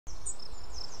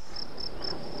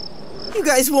You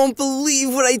guys won't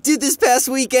believe what I did this past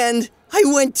weekend. I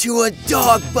went to a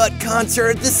dog butt concert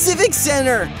at the Civic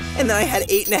Center, and then I had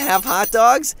 8.5 hot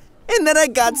dogs, and then I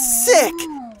got sick.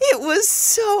 It was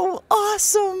so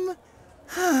awesome.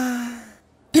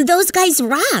 Those guys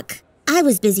rock. I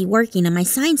was busy working on my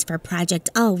science fair project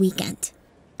all weekend.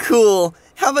 Cool.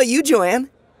 How about you,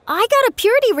 Joanne? I got a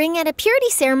purity ring at a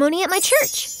purity ceremony at my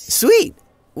church. Sweet.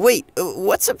 Wait,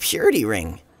 what's a purity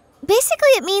ring? Basically,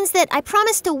 it means that I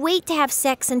promise to wait to have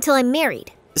sex until I'm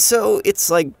married. So it's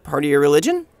like part of your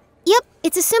religion? Yep,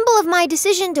 it's a symbol of my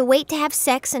decision to wait to have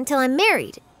sex until I'm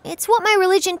married. It's what my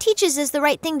religion teaches is the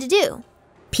right thing to do.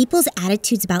 People's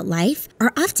attitudes about life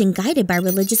are often guided by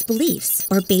religious beliefs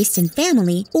or based in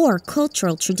family or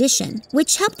cultural tradition,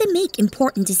 which help them make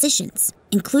important decisions,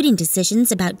 including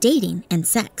decisions about dating and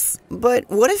sex. But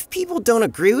what if people don't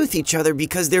agree with each other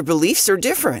because their beliefs are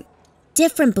different?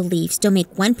 Different beliefs don't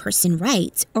make one person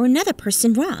right or another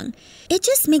person wrong. It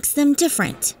just makes them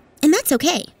different. And that's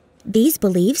okay. These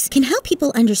beliefs can help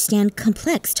people understand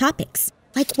complex topics,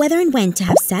 like whether and when to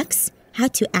have sex, how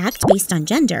to act based on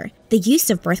gender, the use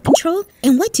of birth control,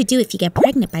 and what to do if you get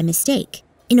pregnant by mistake,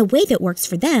 in a way that works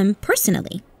for them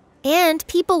personally. And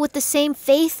people with the same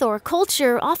faith or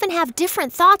culture often have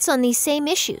different thoughts on these same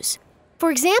issues. For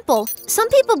example, some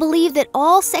people believe that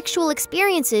all sexual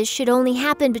experiences should only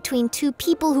happen between two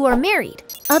people who are married.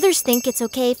 Others think it's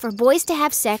okay for boys to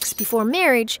have sex before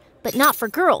marriage, but not for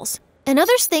girls. And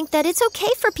others think that it's okay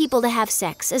for people to have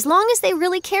sex as long as they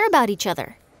really care about each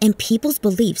other. And people's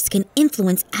beliefs can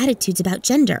influence attitudes about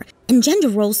gender and gender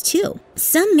roles too.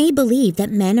 Some may believe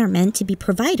that men are meant to be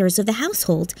providers of the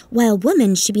household, while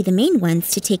women should be the main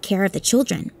ones to take care of the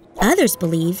children. Others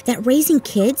believe that raising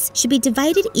kids should be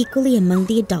divided equally among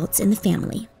the adults in the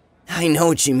family. I know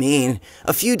what you mean.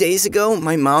 A few days ago,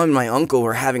 my mom and my uncle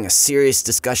were having a serious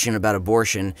discussion about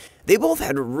abortion. They both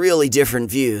had really different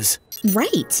views.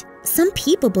 Right. Some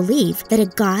people believe that a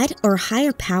god or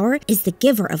higher power is the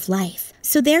giver of life.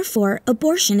 So therefore,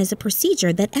 abortion is a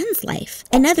procedure that ends life.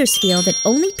 And others feel that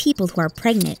only people who are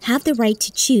pregnant have the right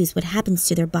to choose what happens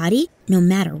to their body, no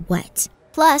matter what.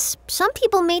 Plus, some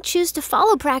people may choose to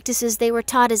follow practices they were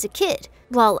taught as a kid,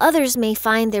 while others may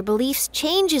find their beliefs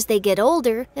change as they get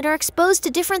older and are exposed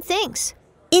to different things.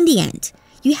 In the end,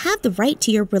 you have the right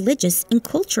to your religious and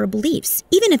cultural beliefs,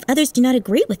 even if others do not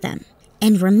agree with them.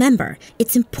 And remember,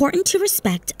 it's important to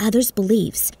respect others'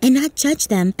 beliefs and not judge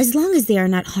them as long as they are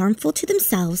not harmful to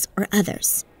themselves or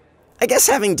others. I guess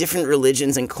having different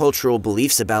religions and cultural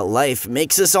beliefs about life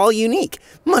makes us all unique,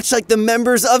 much like the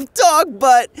members of Dog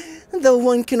Butt, though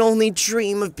one can only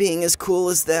dream of being as cool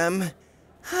as them.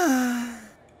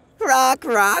 Rock,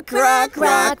 rock, rock,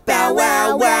 rock, bow,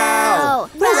 wow, wow.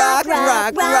 Rock,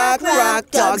 rock, rock, rock,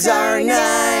 dogs are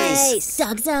nice.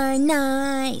 Dogs are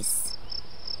nice.